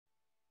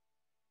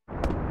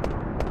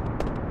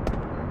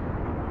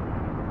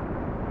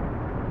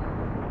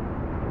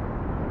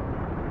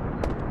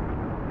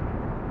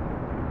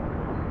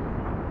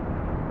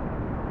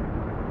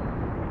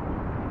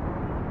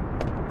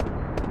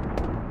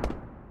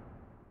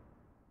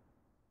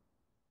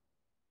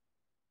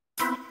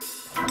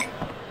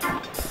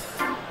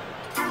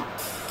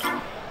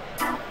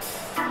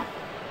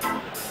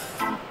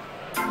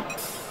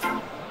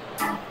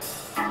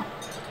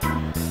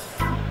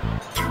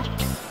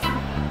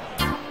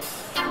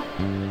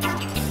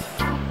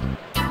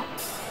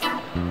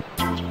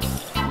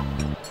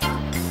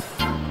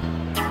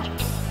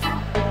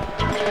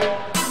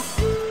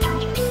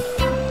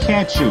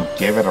can't you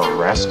give it a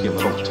rest, you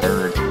little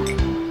turd?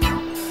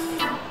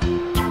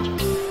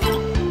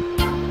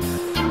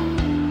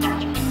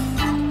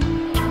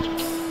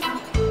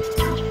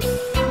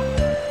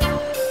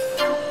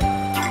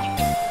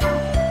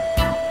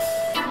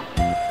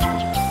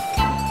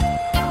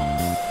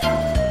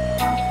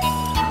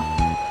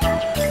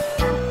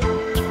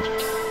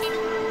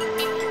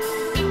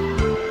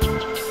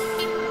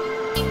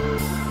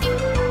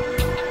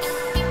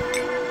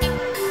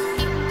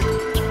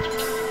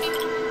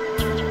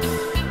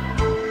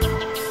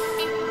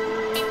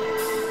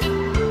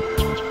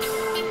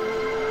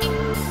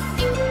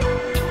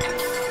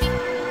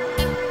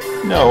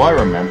 No, I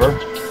remember.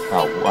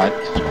 Oh, what?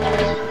 Come on.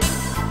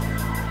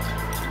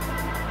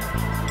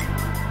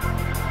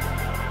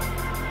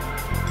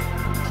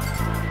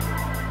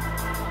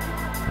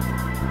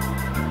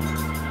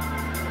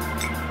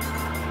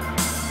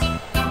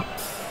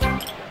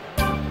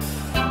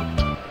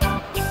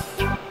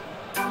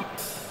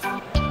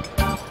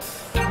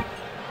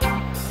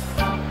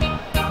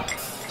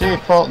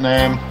 Default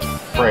name,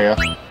 Freya.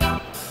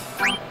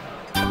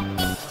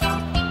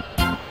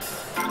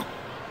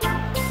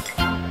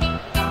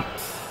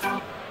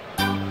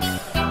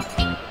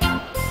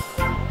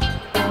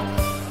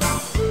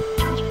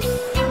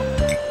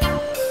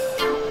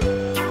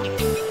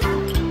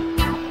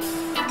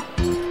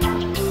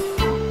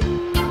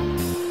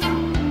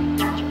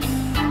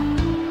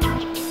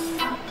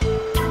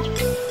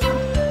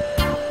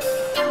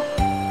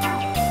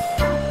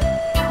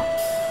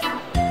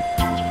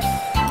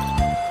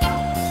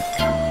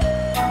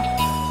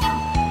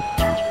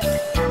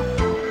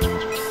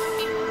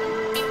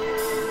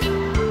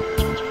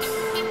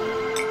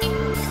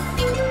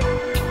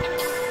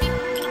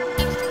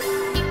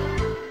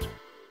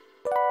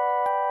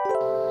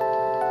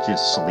 Did you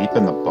sleep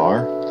in the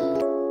bar?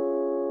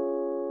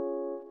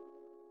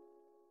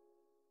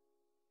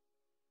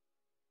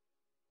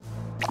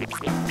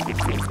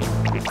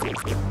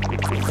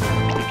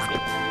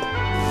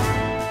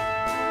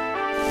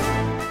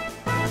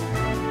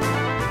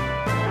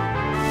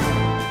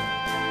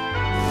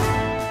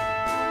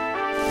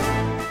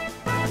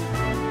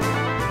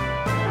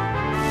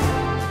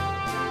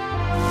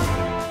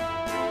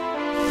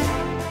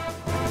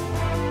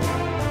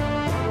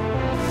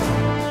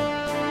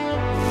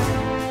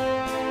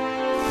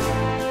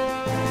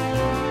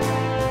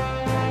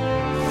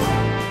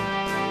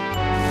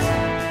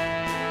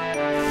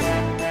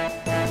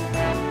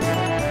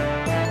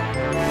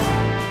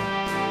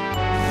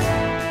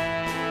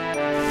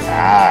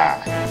 Ah.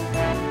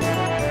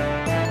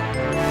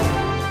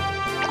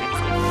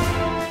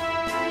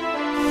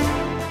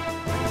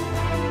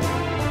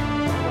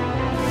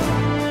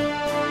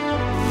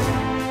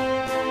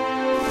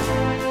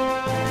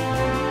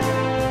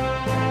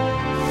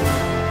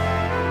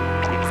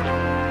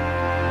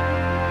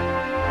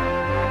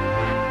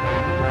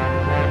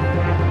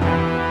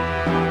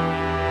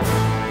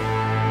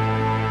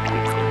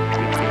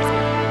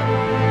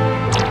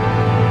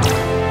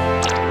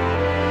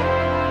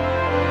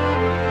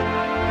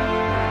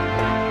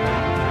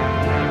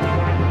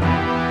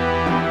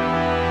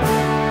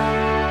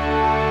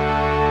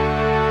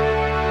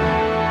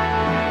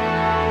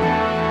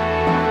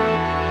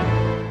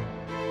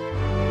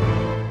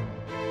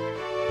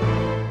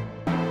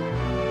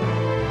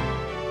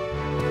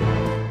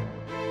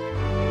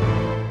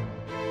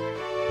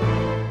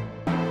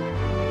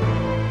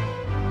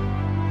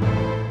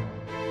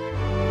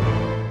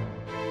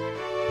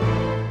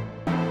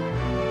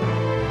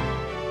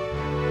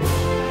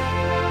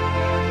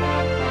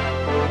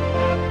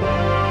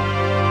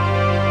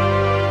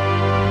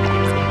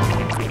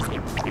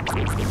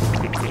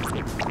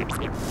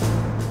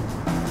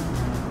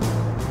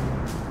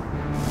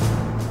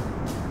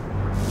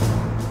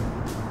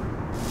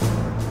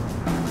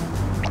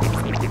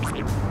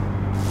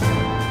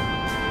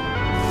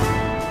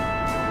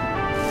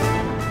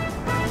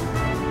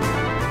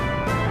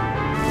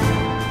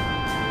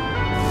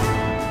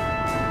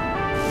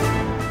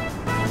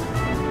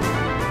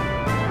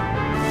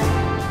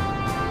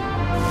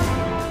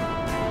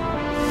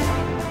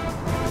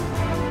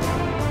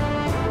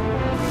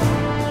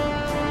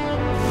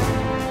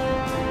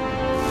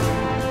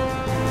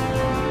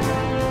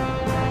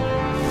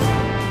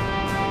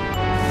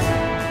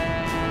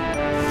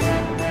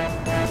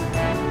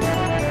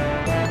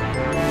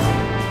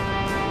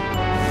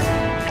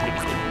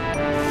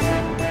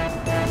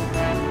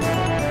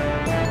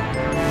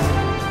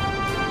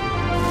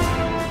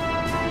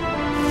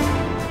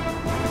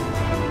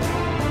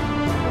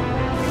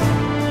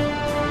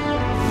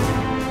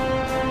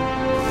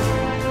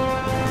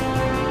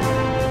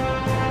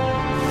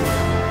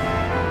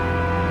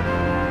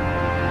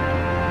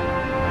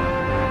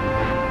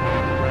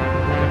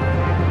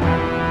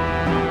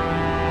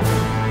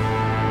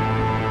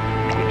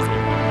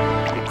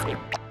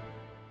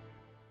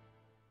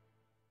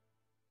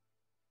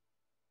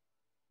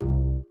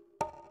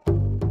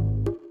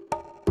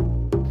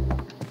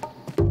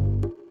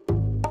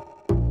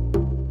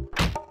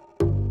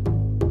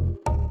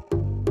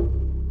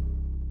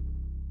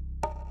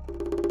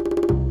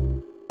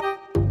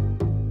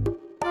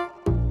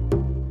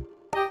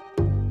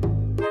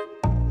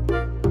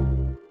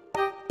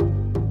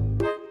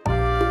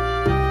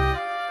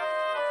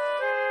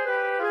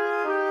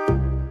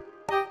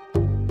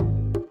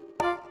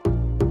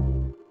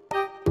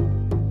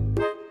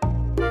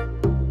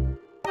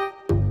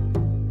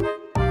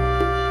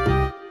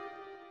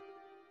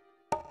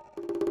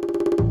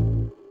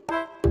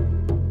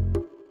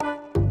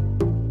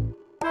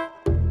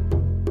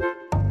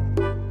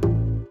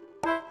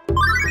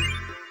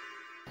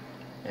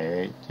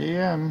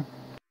 again.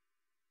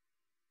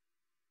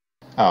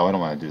 Oh, I don't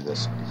want to do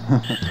this.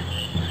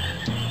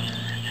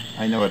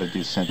 I know how to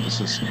do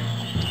synthesis.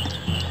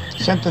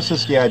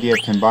 Synthesis, the idea of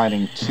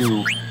combining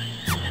two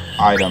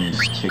items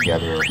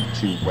together,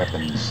 two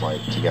weapons,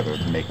 like, together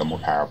to make a more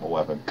powerful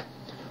weapon.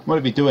 I'm going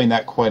to be doing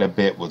that quite a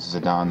bit with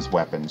Zidaane's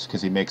weapons,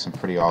 because he makes some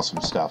pretty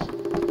awesome stuff.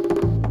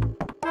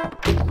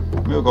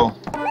 Moogle.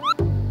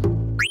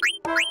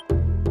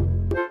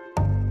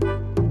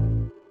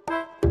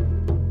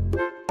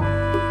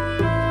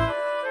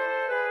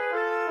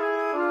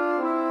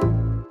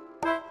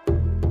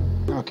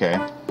 Okay.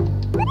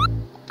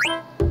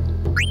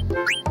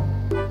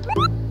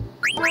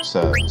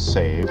 Let's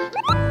save.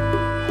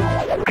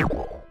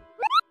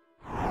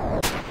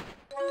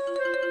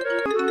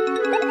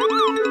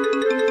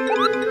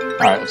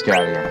 Alright, let's get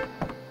out of here.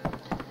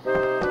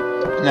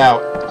 Now,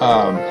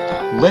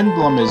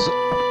 Lindblum is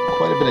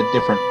quite a bit of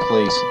different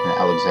place than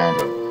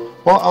Alexandria.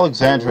 While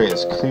Alexandria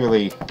is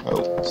clearly...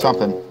 Oh,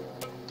 something.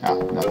 Ah,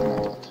 nothing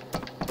like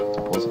that.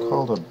 What was it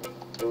called? A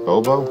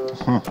Bobo?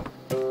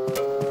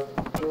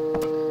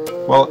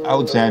 Well,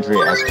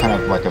 Alexandria has kind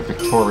of like a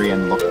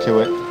Victorian look to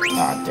it.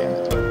 Ah, damn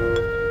it.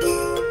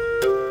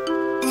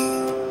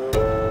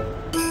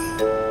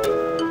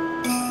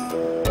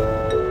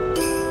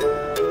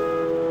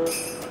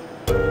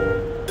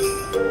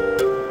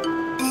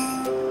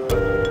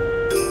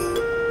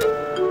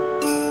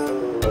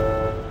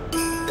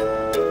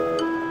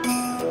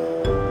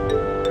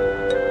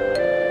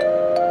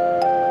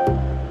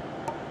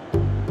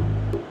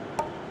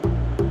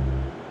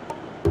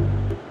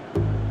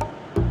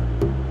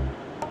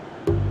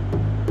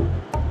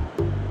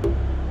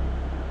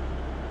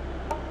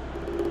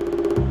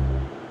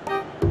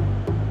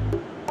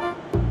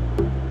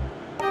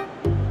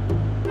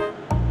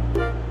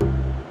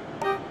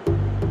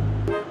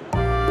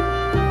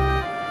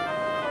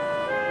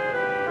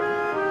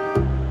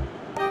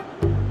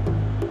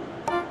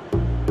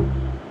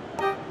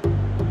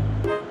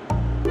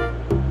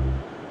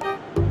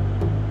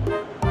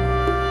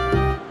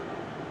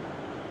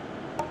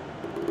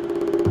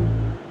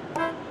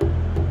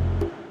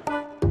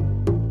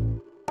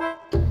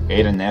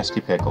 8 a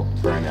nasty pickle.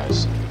 Very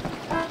nice.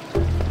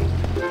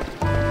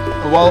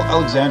 While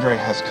Alexandria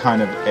has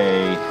kind of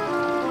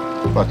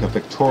like a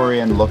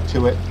Victorian look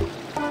to it,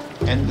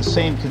 and the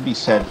same could be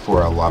said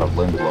for a lot of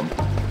Lindblum,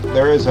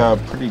 there is a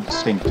pretty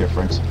distinct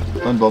difference.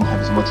 Lindblum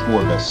has much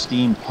more of a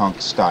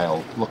steampunk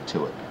style look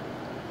to it.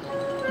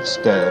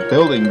 The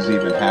buildings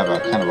even have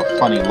a kind of a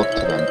funny look to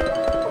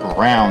them,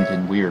 round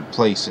in weird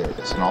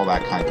places and all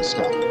that kind of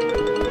stuff.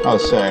 Oh,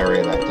 it's the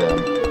area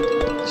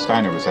that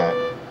Steiner was at.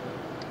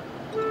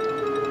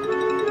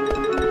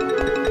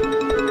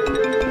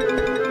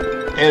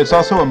 And it's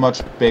also a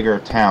much bigger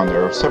town.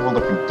 There are several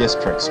different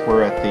districts.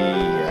 We're at the...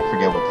 I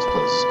forget what this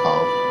place is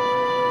called.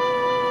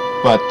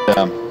 But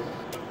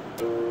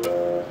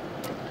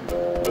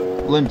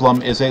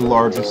Lindblum is a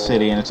larger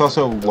city, and it's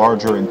also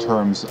larger in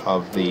terms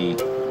of the...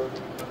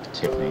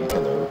 Tiffany,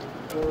 hello.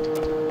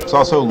 It's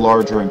also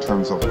larger in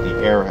terms of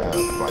the area,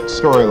 like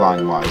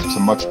storyline-wise. It's a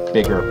much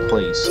bigger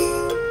place.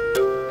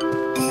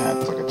 Yeah,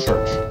 it's like a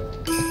church.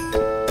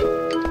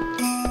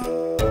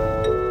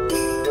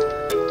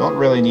 Don't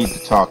really need to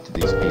talk to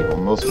these people.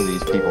 Most of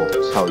these people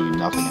tell you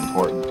nothing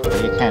important, but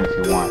you can if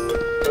you want.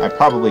 I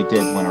probably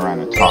did went around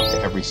and talked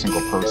to every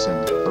single person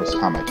the first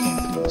time I came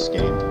through this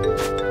game.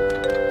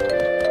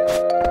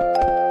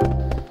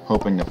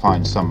 Hoping to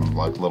find some,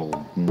 like,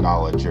 little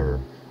knowledge or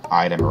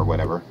item or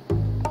whatever.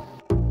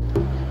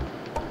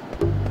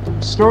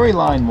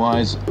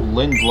 Storyline-wise,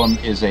 Lindblum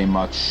is a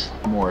much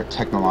more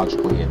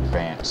technologically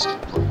advanced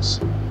place.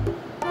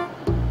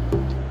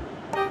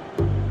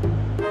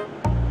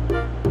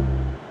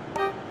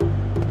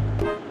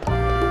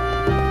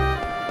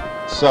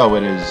 So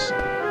it is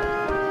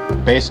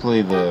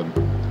basically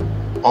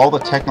all the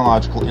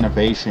technological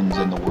innovations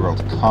in the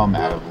world come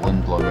out of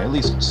Lindblum, or at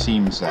least it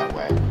seems that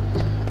way.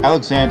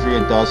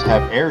 Alexandria does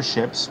have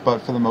airships, but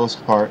for the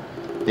most part,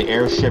 the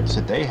airships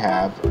that they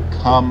have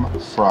come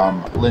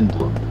from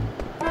Lindblum.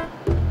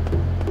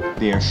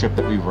 The airship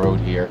that we rode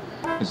here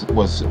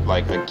was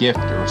like a gift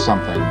or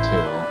something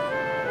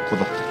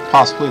to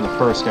possibly the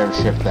first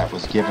airship that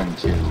was given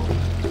to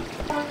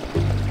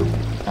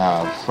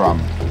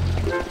from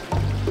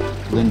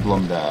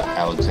Lindblum to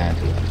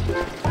Alexandria.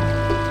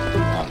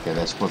 Okay,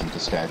 this wasn't the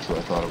statue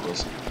I thought it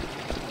was.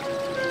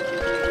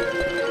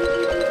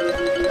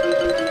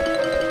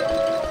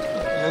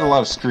 There's a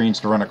lot of screens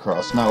to run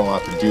across, not a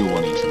lot to do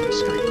on each of the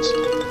screens.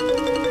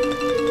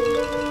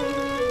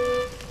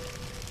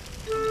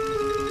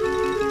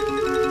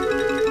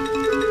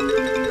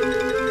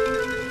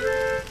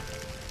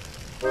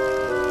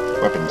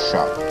 Weapon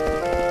shop.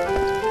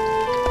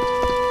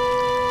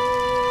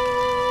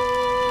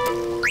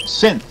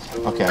 Synth.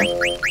 Okay.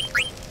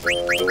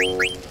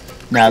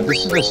 Now,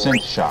 this is a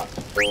synth shop.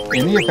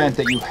 In the event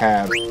that you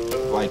have,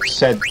 like,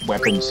 said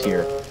weapons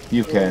here,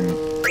 you can,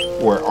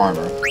 or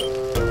armor,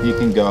 you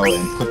can go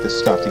and put this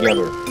stuff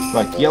together.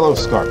 Like yellow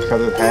scarf,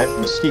 feathered hat,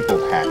 and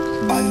steepled hat.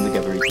 Combine them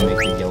together, you can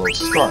make a yellow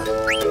scarf.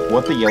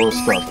 What the yellow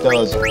scarf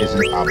does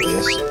isn't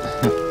obvious.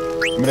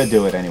 I'm gonna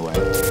do it anyway.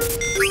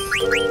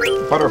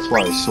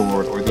 Butterfly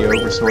sword or the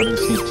oversword. I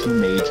just need 2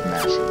 mage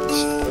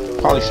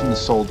mashers. Probably shouldn't have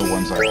sold the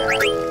ones I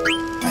had.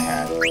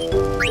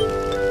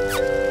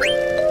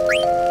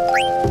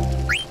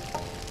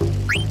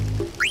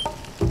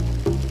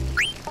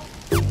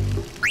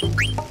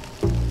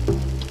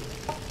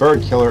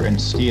 Bird Killer and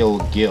Steel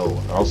Gill.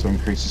 It also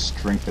increases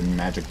strength and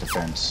magic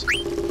defense.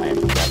 I am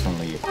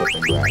definitely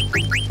equipping that.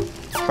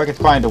 If I could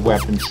find a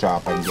weapon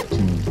shop, I can get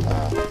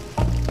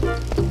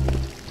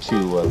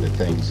two of the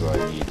things that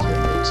I need to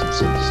make some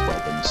synth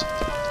weapons.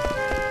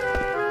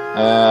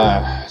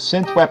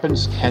 Synth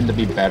weapons tend to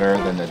be better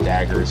than the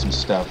daggers and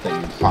stuff that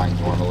you'd find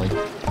normally.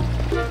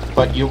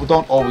 But you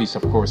don't always,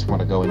 of course,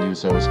 want to go and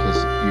use those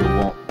because you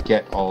won't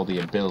get all the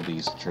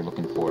abilities that you're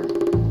looking for.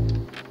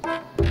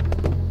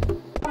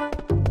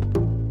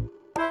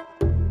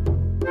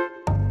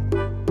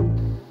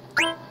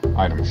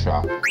 Item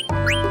shop.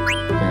 I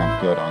think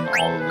I'm good on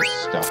all of this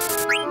stuff.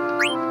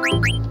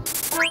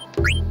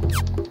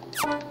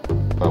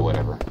 But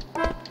whatever.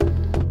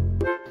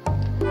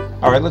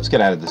 Alright, let's get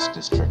out of this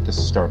district. This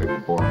is starting to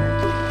bore me.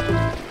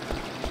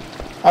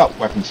 Oh,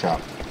 weapon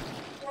shop.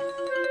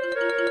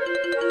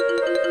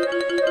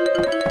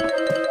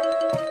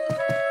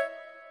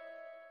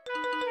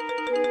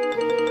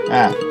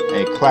 Ah,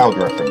 a cloud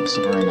reference.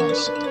 Very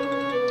nice.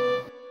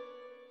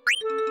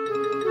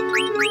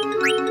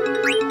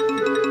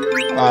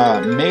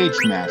 Mage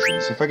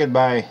mashers. If I could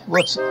buy,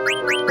 let's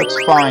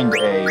find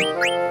a.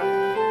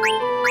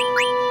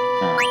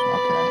 Oh,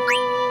 okay.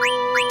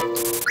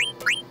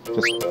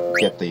 Just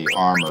get the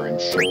armor and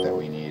shit that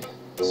we need.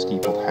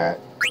 Steepled hat.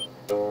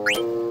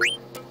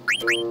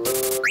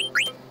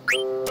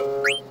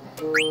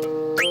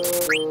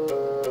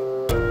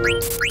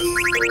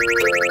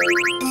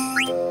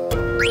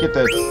 Get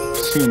the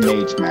 2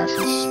 mage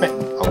mashers. Spent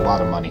a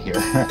lot of money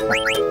here,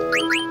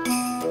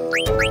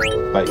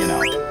 but you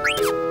know.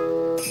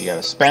 You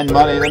gotta spend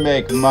money to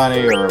make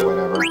money, or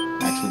whatever.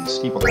 Actually, the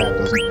steeple hat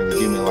doesn't really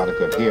do me a lot of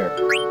good here,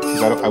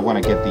 because I want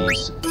to get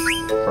these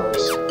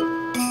first.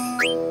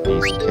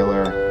 Beast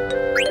Killer.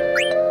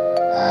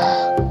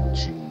 Ah,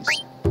 jeez.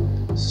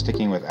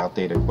 Sticking with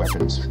outdated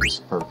weapons for this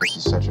purpose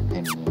is such a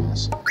pain in the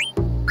ass.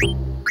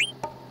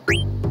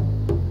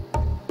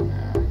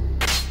 Yeah,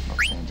 I'll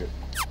change it.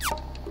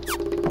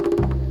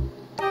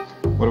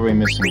 What are we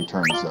missing in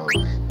terms of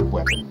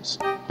weapons?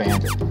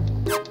 Bandit.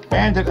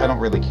 Bandit I don't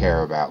really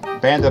care about.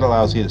 Bandit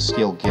allows you to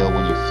steal Gill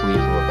when you flee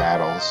from a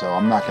battle, so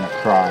I'm not going to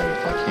cry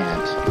if I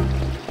can't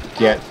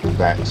get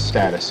that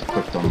status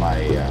equipped on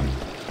my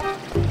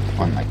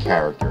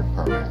character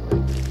permanently.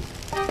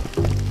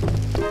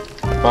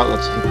 But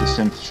let's hit the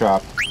synth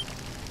shop,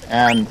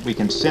 and we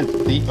can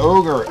synth the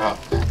ogre up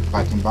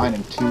by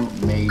combining 2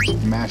 mage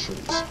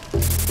mashers.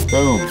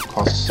 Boom!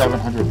 Costs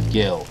 700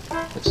 Gill.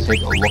 Let's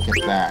take a look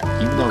at that.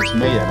 Even though it's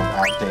made out of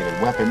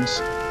outdated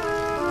weapons,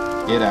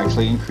 it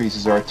actually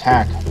increases our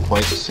attack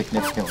quite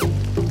significantly.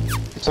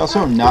 It's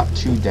also not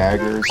 2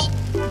 daggers,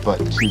 but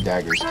 2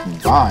 daggers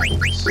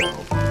combined, so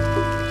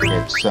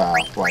it's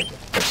like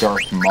a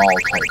Darth Maul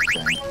type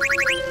thing.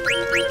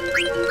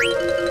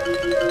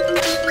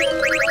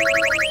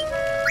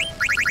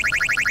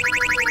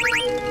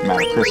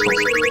 Amount of crystals.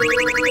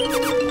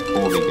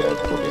 We'll be good.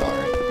 We'll be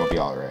alright. We'll be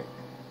alright.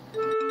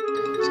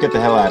 Let's get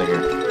the hell out of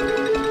here.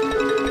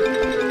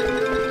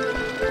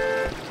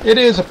 It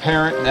is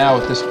apparent now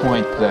at this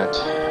point that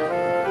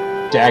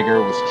Dagger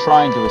was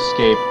trying to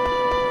escape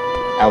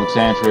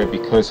Alexandria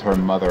because her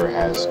mother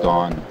has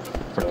gone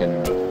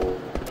frickin'...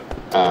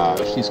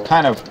 she's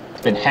kind of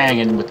been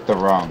hanging with the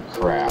wrong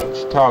crowd.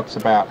 She talks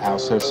about how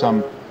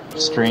some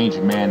strange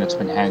man that's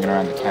been hanging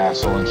around the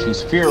castle, and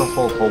she's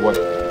fearful for what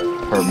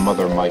her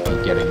mother might be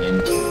getting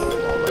into,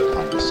 all that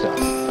kind of stuff.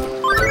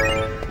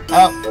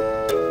 Oh!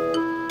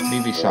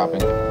 BB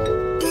shopping.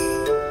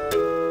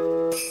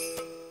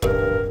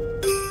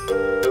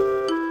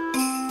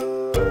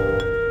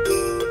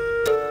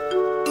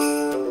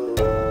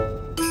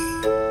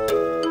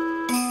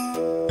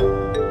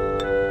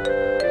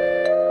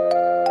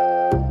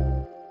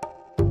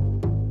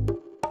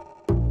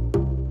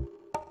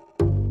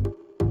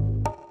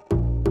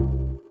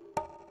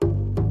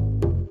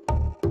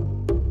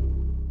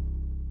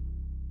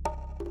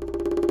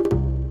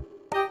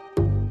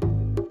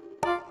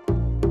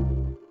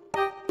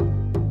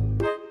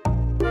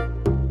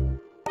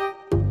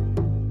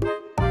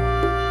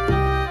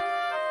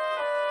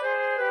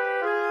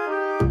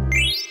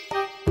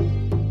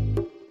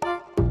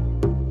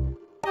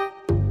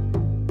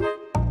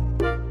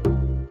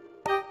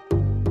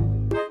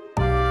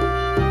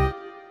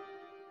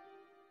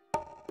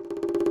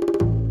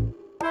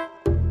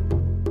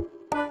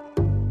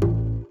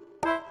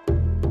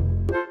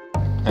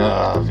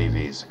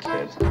 VV's a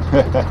kid.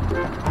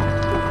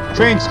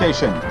 Train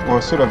station,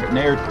 or sort of an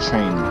air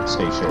train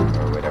station,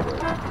 or whatever.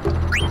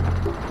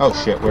 Oh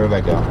shit, where did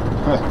I go?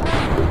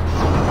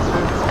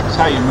 That's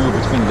how you move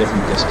between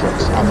different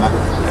districts. I'm not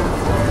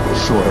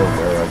sure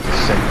where I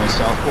just sent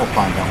myself. We'll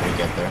find out when we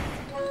get there.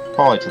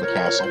 Probably to the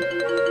castle.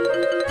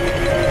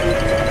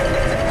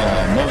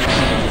 No, this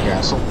isn't the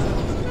castle.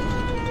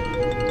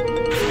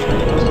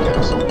 It's a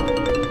castle.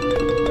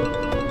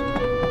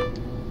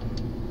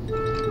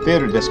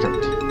 Theater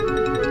District.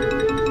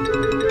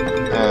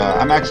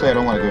 I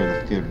don't want to go to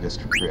the Theater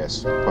District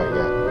quite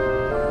yet.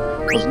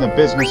 Was in the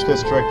Business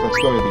District, let's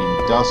go to the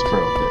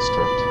Industrial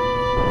District.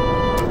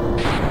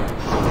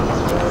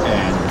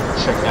 And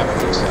check that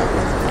place out.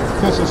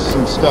 This is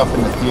some stuff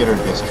in the Theater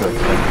District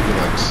that you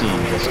like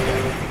seeing just yet.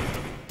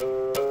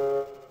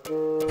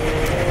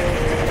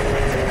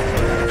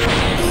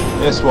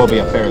 This will be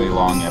a fairly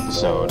long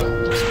episode,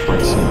 just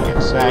bracing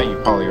against that. You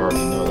probably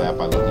already know that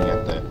by looking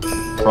at the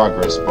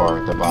progress bar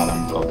at the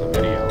bottom of the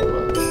video,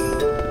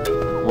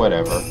 but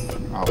whatever.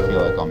 I'll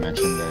feel like I'll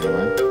mention it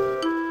anyway.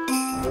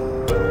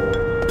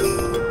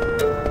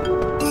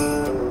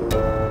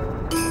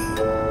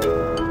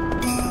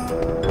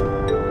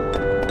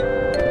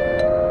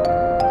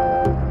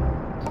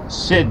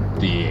 Sid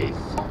the Eighth.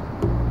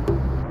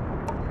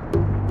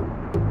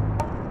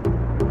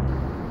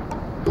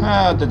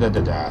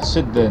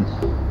 Sid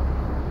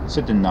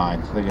the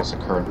Ninth, I guess the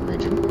current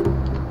region.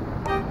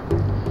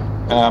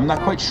 I'm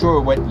not quite sure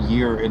what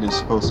year it is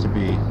supposed to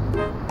be,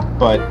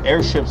 but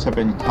airships have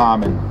been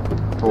common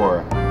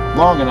for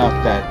long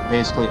enough that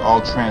basically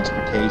all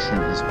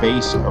transportation is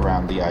based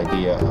around the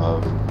idea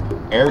of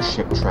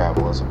airship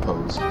travel as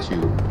opposed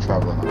to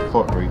traveling on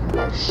foot or even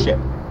by ship.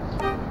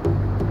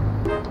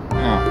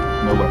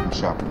 No weapon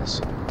shop in this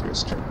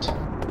district.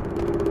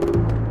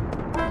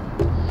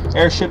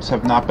 Airships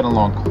have not been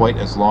along quite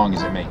as long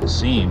as it may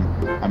seem.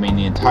 I mean,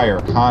 the entire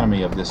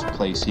economy of this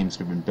place seems to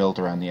have been built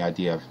around the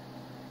idea of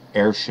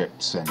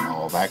airships and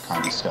all that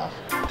kind of stuff,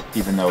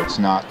 even though it's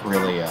not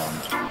really,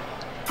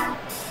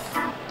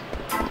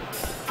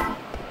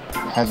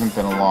 hasn't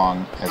been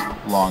along as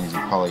long as you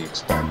probably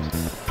expect.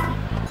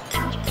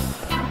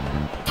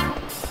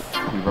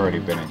 We've already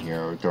been in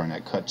here during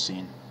that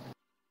cutscene.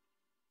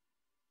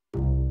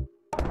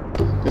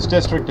 This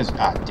district is...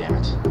 damn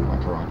it.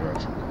 Went the wrong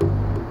direction.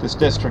 This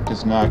district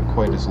is not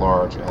quite as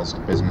large as the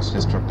Business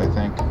District, I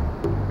think.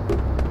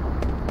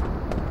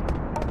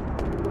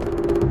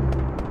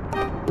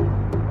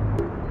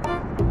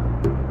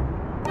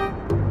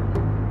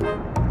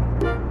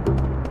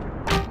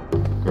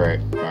 Great,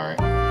 alright.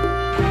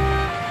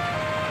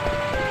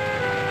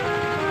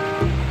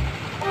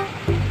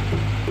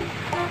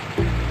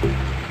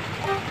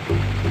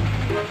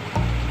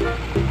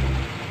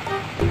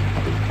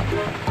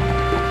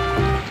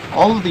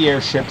 All of the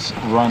airships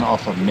run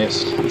off of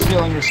mist. I'm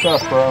stealing your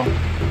stuff, bro.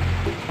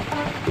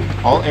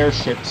 All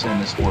airships in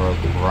this world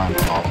run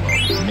off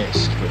of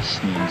mist,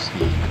 which means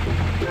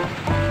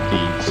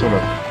the sort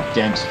of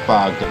dense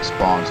fog that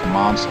spawns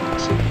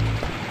monsters.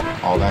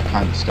 All that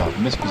kind of stuff.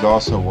 Mist was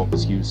also what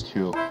was used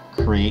to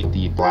create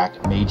the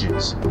Black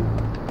Mages.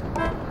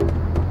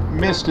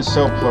 Mist is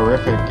so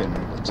prolific and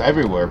it's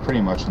everywhere,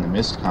 pretty much in the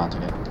Mist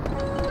continent,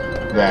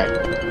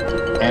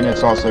 and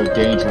it's also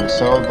dangerous,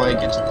 so like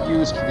it's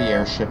used for the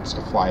airships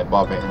to fly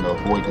above it and to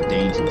avoid the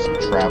dangers of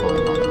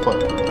traveling on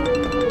foot.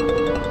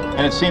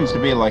 And it seems to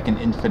be like an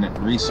infinite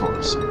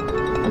resource.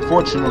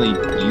 Unfortunately,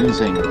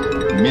 using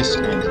mist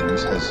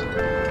engines has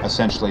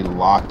essentially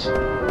locked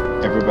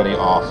everybody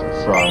off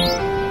from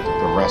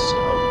the rest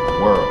of the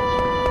world.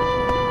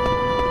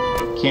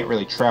 Can't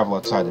really travel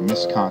outside the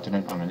Mist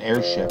continent on an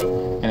airship,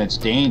 and it's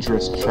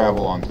dangerous to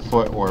travel on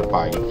foot or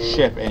by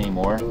ship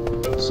anymore,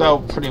 so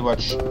pretty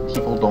much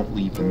people don't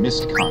leave the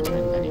Mist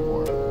continent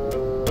anymore.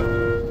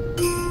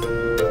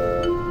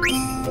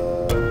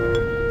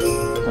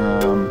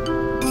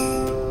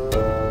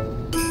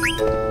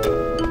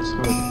 Let's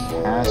go to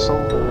the castle,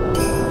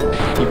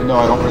 even though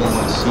I don't really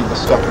want to see the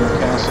stuff in the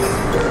castle.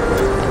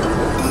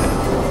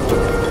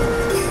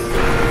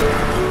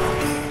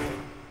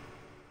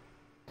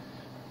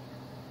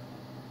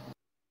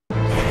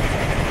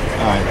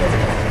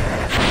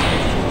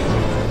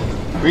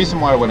 The reason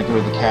why I want to go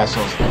to the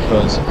castle is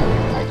because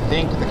I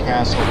think the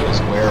castle is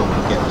where we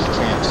get a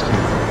chance to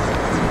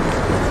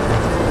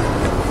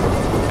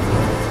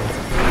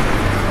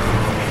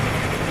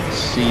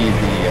see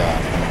the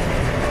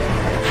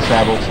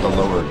travel to the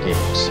lower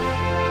gates.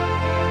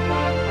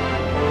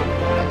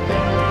 I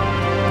think.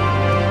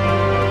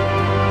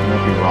 I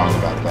might be wrong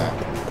about that.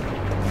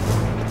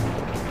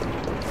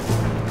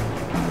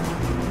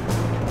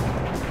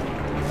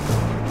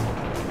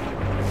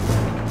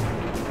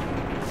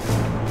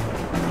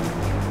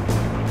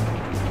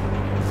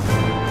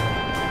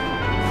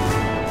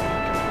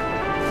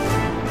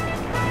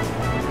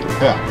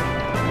 Yeah.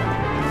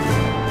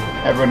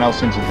 Everyone else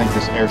seems to think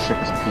this airship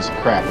is a piece of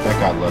crap, but that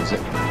guy loves it.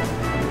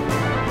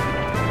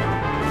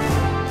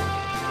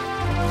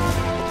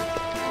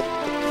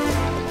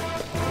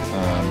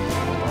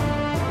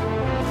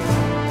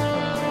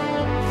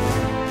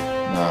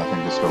 No, I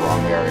think this is the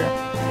wrong area.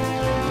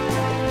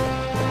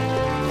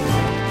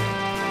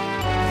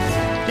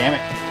 Damn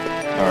it!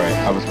 Alright,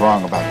 I was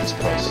wrong about this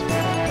place.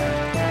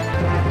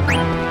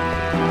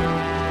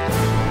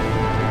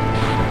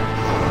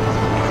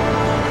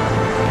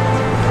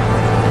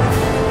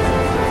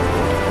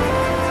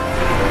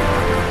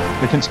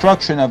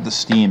 construction of the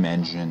steam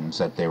engines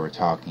that they were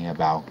talking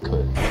about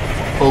could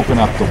open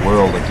up the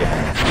world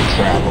again to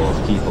travel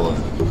of people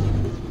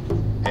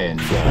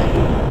and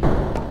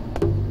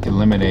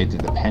eliminate the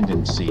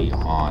dependency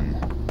on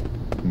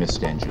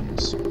mist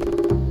engines.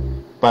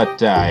 But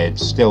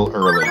it's still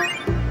early.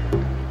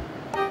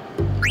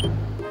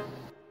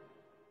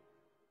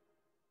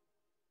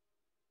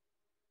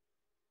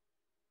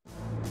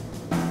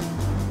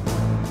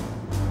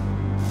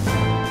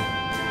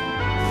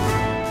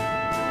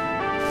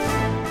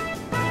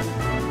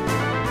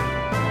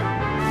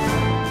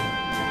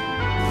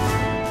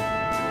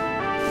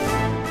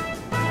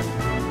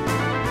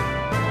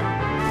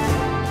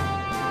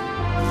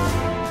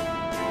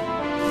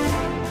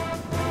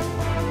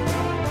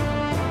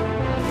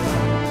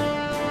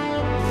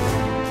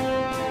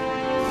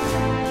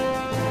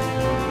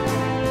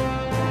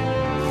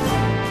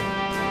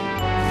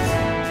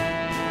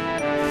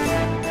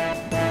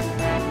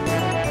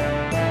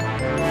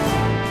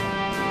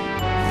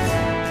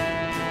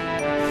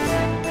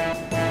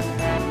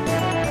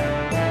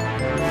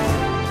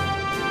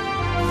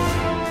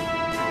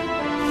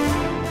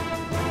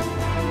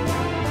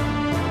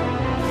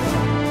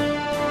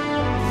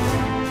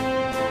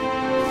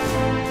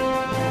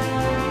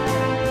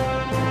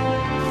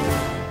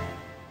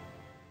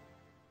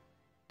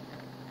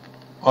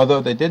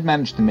 Although they did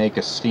manage to make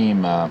a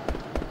steam,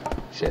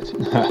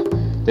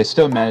 they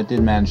still did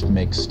manage to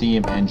make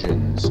steam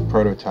engines,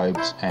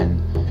 prototypes, and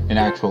an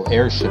actual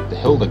airship, the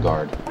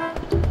Hildegard,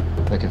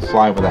 that could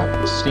fly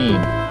without steam.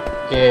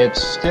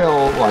 It's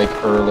still like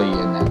early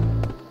in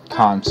that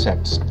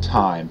concept's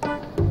time,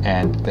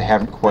 and they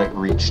haven't quite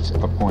reached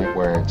a point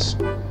where it's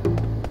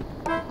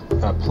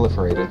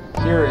proliferated.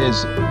 Here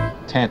is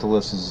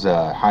Tantalus's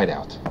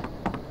hideout.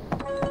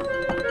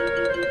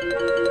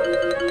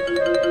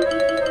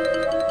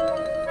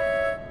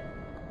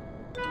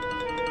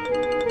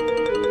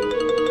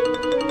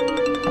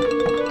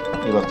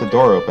 You left the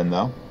door open,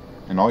 though,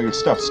 and all your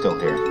stuff's still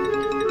here.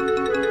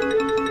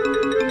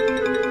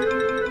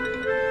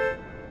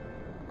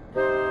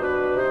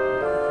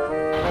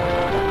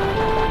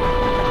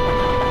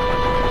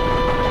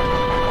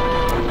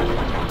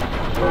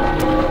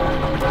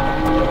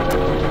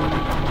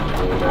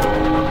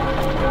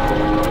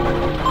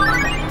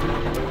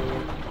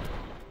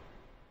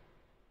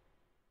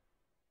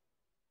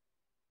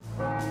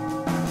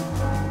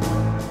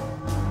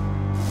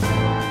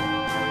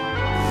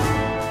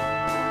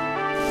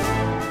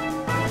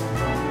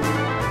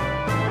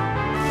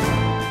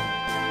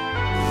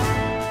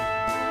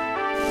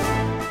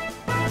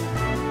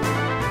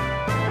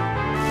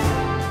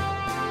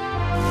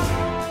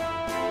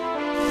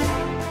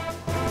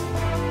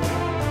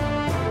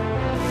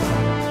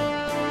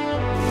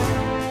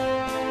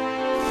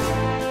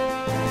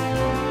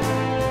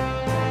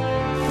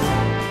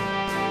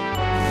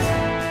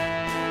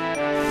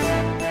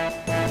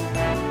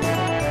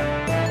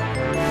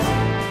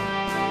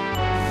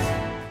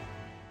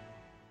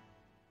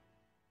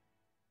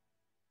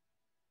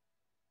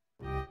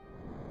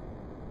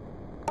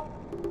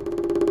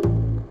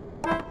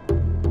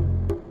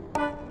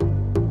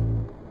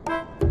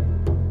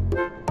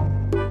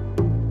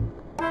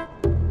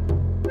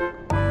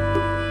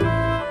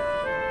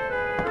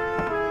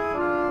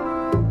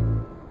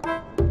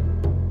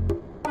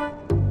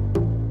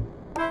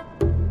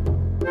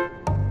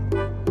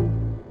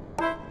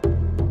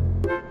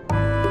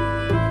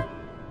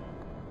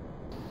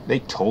 They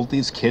told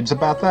these kids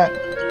about that?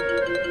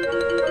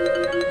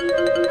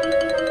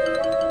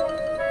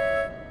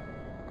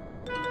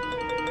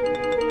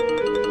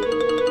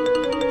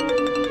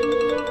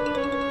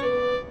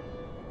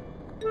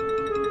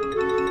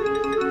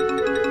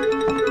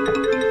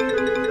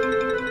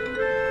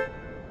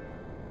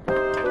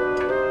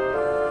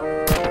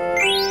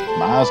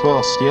 Might as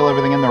well steal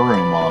everything in the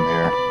room while I'm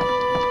here.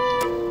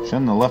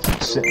 Shouldn't have left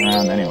it sitting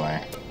around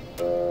anyway.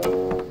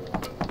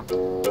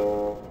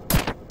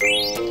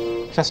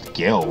 Just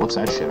Gil, what's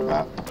that shit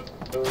about?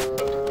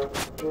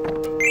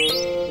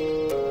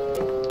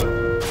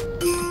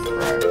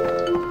 Right.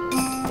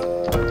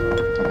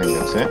 I think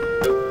that's it.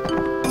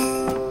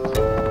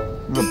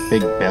 There's a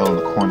big bell in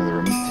the corner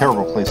of the room.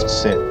 Terrible place to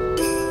sit.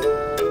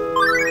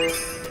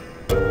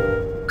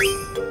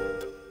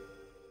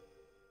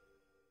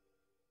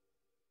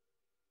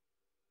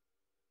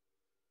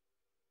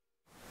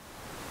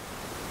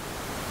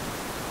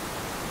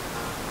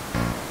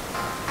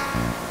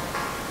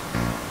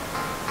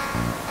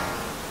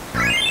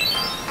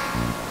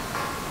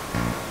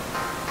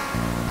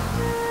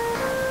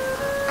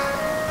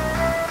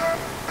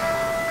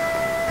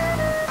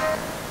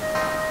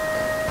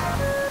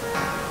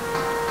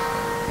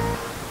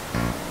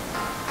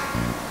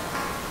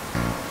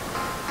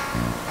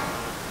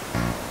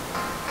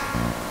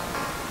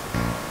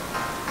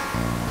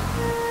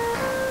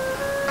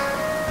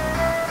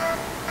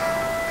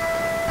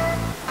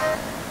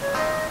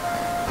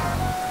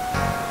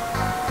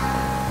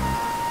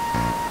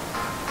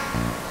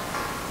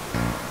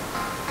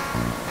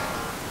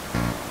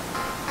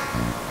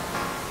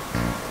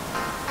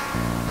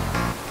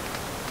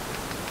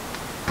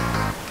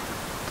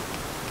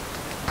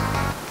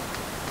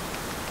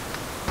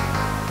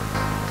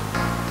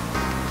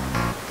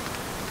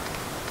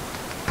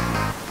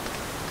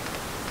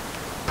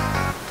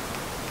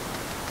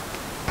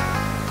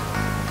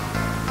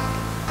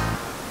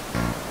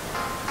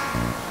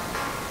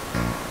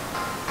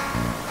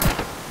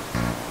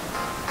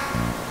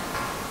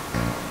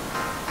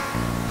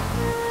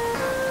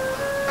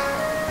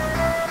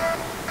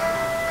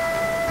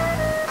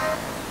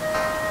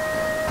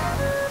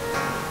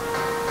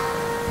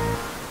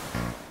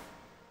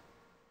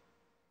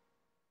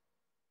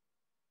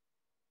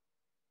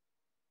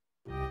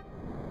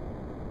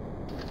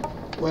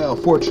 Well,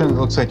 fortunately, it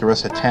looks like the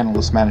rest of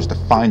Tantalus managed to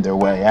find their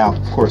way out,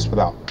 of course,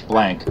 without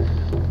Blank.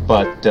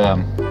 But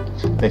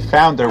they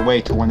found their way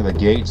to one of the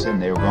gates,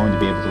 and they were going to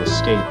be able to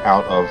escape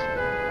out of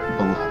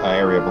an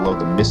area below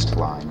the mist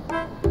line.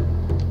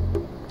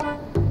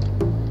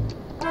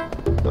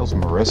 There's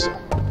Marissa.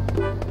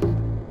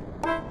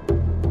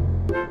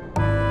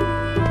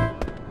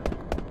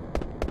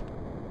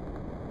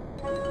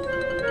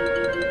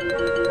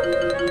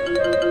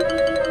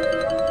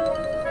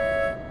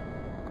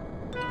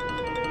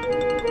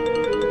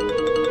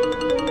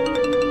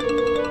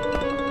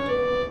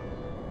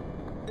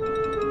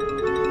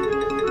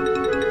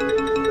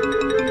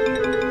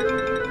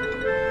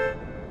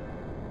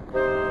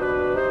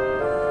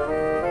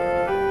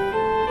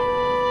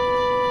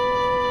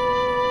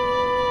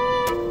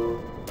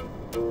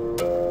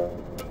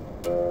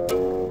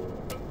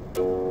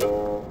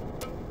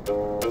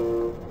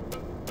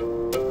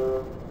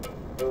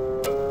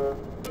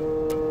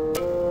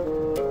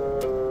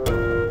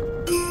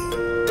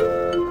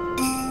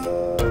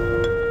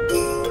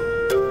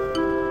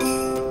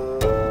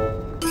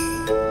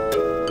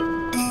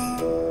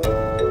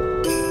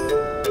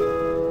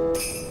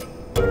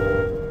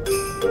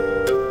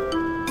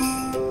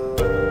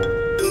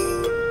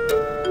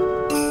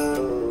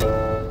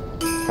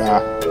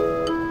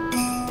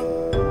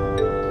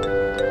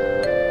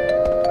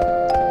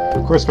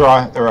 Of course,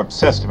 they're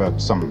obsessed about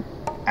some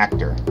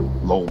actor,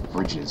 Lowell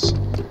Bridges,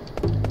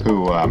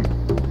 who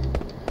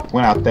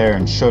went out there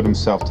and showed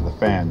himself to the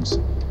fans.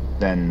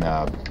 Then,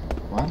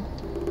 what?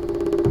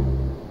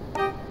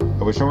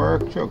 I wish I were a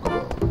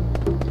Chocobo.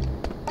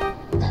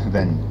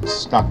 Then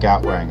snuck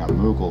out wearing a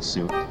Moogle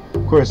suit.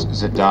 Of course,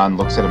 Zidane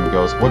looks at him and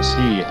goes, "What's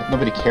he?"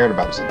 Nobody cared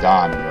about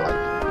Zidane. And you're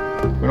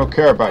like, "We don't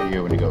care about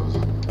you." And he goes,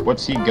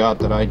 "What's he got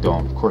that I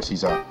don't?" Of course,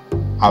 he's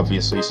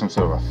obviously some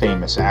sort of a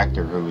famous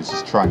actor who is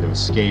just trying to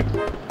escape.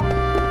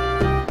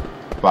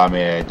 But I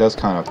mean, it does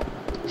kind of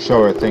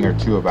show a thing or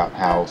two about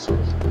how sort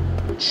of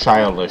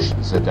childish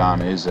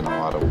Zidane is in a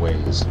lot of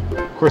ways.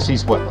 Of course,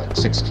 he's what, like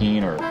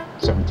 16 or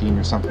 17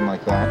 or something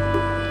like that?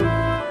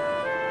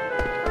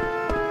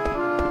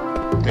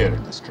 Theater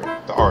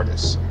district, the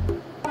artists.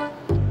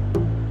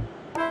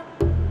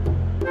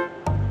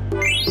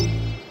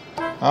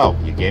 Oh,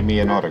 you gave me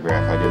an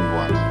autograph I didn't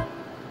want.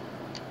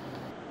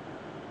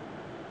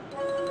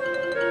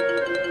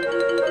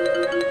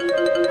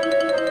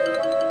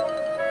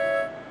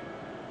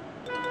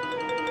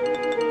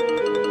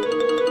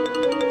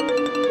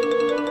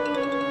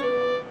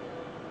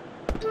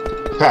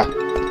 Ha!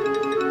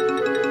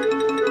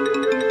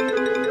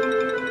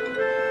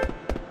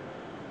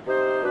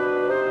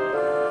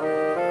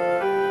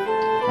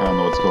 I don't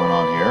know what's going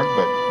on here,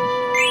 but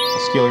I'll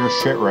steal your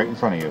shit right in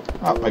front of you.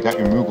 Oh, I got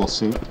your Moogle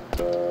suit.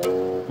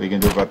 What are you gonna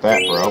do about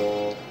that,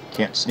 bro?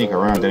 Can't sneak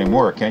around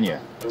anymore, can you?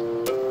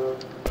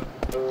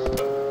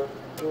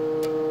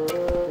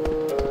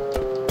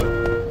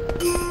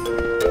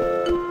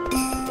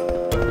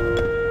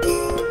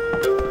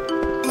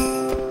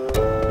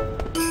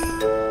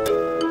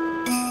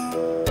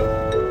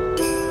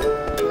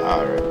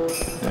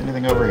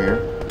 Anything over here?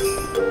 I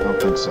don't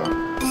think so.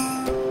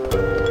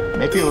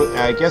 Maybe,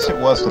 I guess it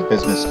was the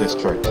business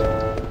district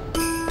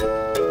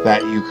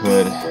that you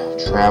could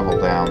travel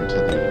down to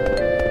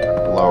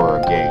the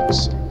lower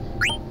gates.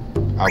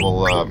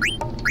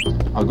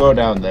 I'll go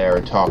down there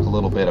and talk a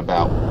little bit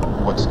about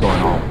what's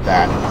going on with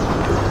that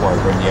before I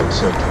bring the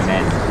episode to an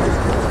end.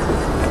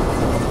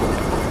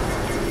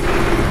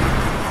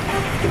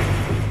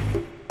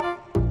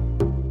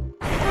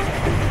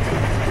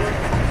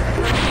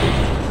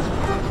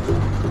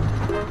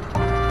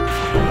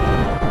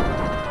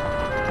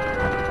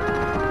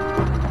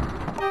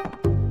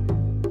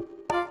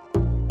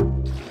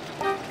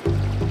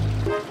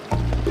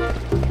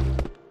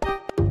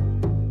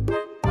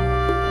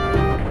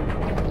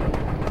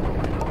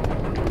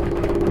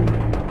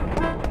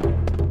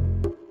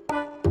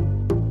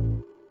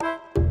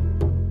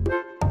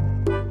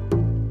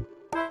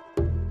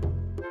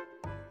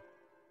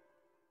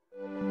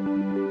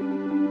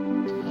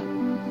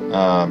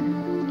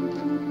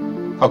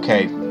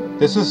 Okay,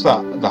 this is the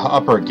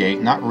upper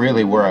gate, not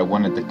really where I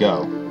wanted to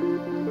go.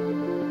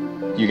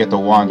 You get to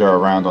wander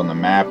around on the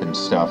map and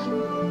stuff.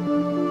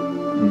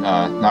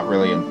 Not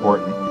really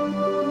important.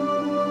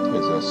 What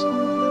is this?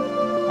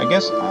 I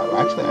guess,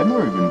 actually, I've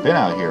never even been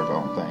out here, I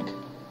don't think.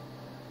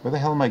 Where the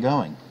hell am I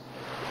going?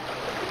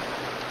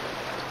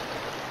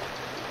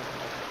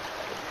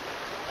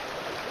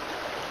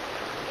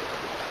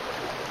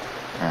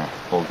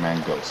 Old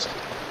man ghost.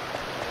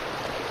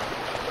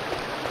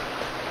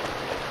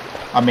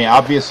 I mean,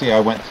 obviously I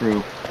went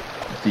through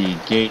the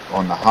gate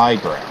on the high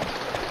ground.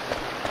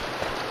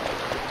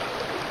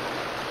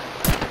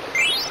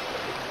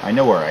 I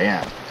know where I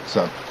am. It's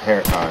an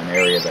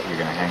area that you're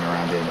going to hang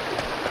around in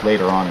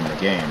later on in the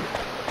game.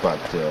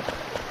 But, you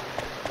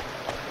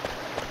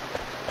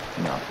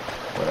know,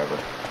 whatever.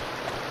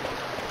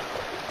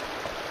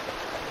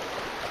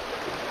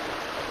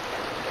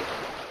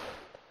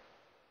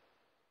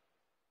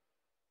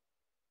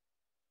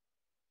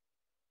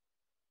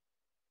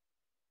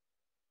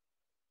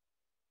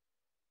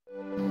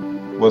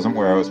 wasn't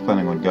where I was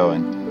planning on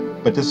going.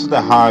 But this is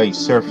the high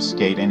surface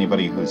gate.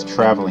 Anybody who's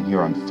traveling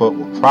here on foot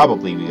will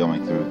probably be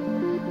going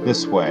through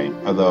this way,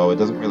 although it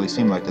doesn't really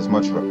seem like there's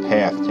much of a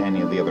path to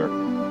any of the other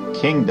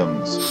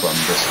kingdoms from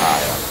this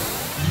high up.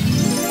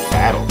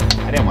 Battle.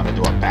 I didn't want to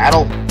do a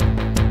battle.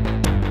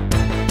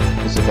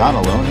 Is Zidane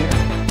alone here?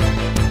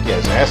 Get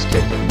his ass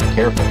kicked if I'm not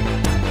careful.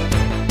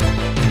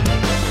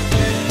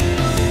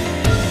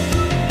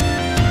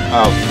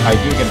 Oh, I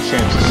do get a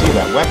chance to see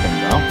that weapon,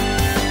 though.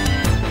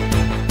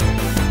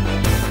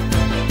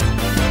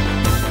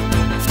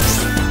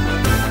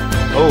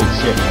 Oh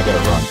shit, I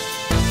gotta run.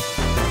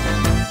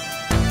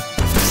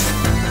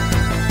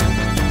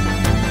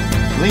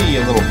 Flee,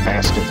 you little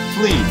bastard,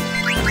 flee!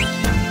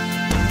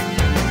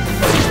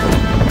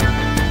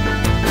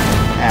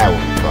 Ah,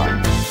 we'll be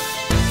fine.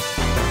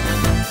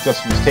 Just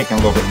was taking a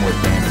little bit more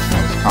damage than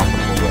I was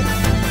comfortable with.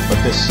 But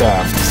this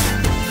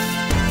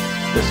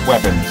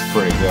weapon is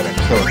pretty good at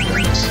killing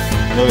things.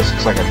 Notice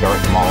it's like a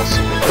Darth Maul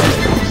suit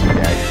with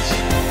 2 daggers.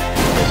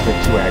 Let's get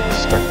 2 daggers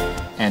stuck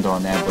end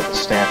on end with a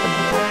staff in the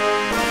middle.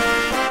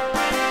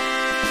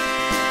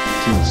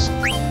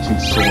 Two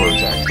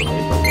swords, actually,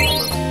 but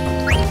whatever.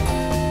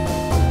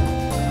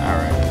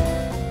 Alright.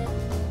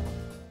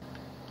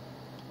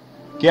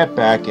 Get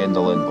back into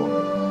Lindblum.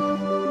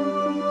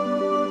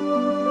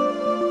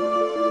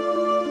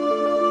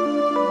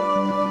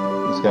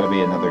 There's gotta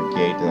be another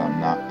gate that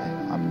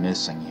I'm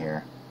missing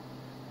here.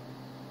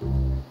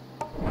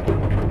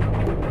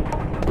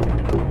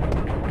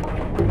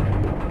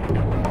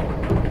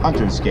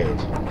 Hunter's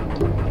Gate.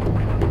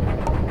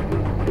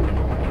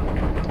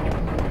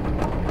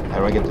 How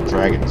do I get to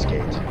Dragon's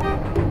Gate?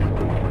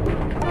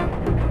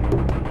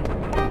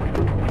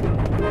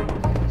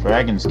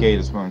 Dragon's Gate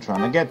is what I'm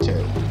trying to get to.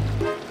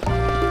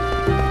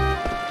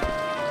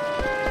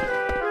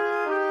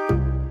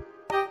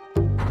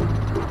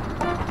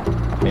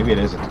 Maybe it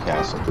is at the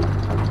castle.